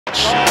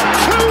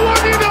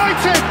2-1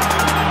 United!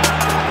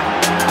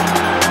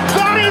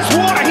 That is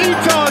what he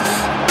does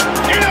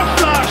in a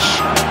flash!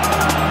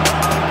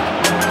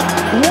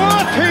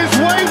 Worth his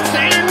weight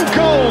in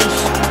goals!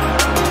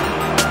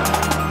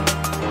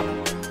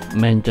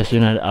 Manchester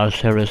United are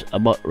serious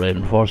about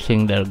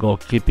reinforcing their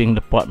goalkeeping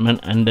department,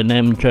 and the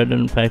name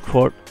Jordan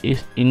Pickford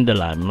is in the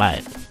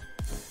limelight.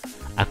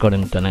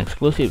 According to an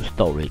exclusive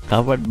story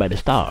covered by The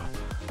Star,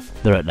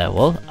 the Red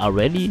Devils are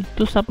ready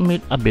to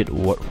submit a bid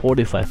worth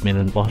 £45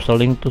 million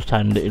to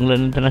sign the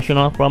England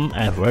international from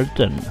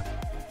Everton.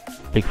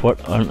 Pickford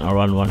earned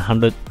around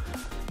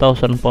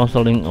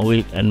 £100,000 a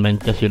week, and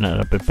Manchester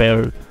United are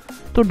prepared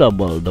to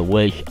double the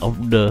wage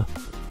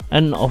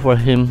and offer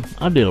him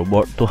a deal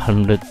worth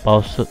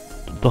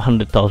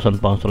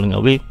 £200,000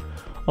 a week,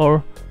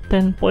 or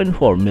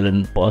 £10.4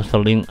 million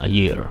a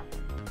year.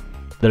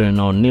 The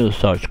renowned news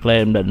source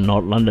claimed that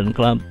North London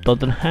club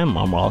Tottenham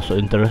are also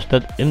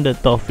interested in the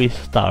Toffees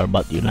star,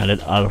 but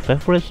United are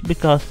favourites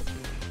because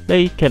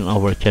they can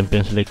offer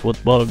Champions League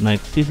football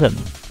next season.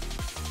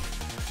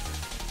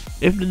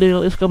 If the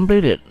deal is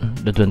completed,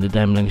 the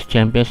 20-time league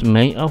champions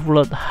may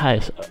offload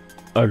highest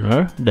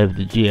earner David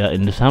De Gea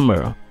in the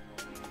summer.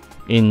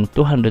 In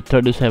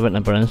 237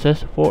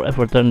 appearances for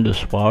Everton thus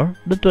far,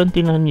 the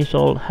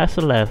 29-year-old has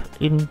left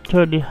in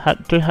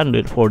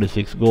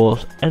 346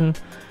 goals and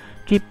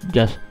keep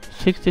just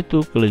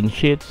 62 clean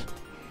sheets.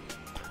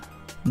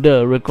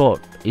 The record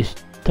is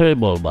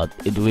terrible, but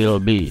it will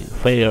be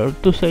fair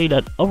to say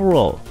that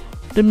overall,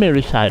 the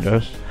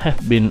Merseysiders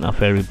have been a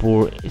very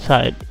poor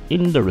side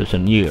in the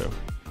recent year,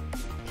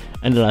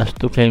 and the last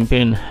two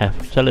campaigns have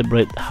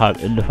celebrated hard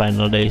in the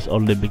final days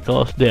only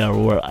because they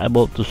were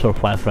able to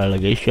survive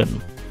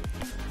relegation.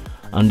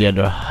 On the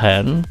other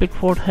hand,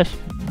 Pickford has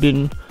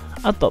been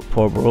a top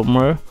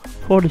performer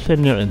for the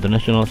senior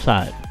international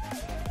side.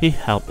 He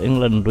helped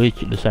England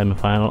reach the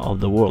semi-final of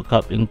the World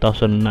Cup in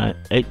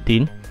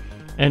 2018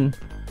 and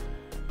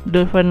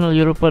the final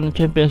European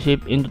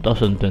Championship in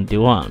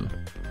 2021.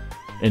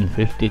 In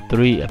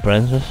 53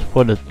 appearances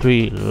for the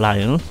Three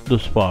Lions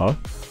thus far,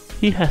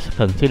 he has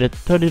conceded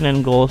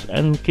 39 goals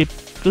and kept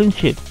clean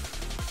sheet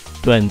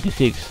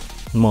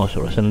 26, most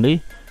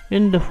recently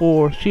in the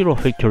 4-0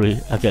 victory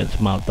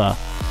against Malta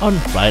on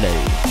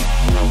Friday.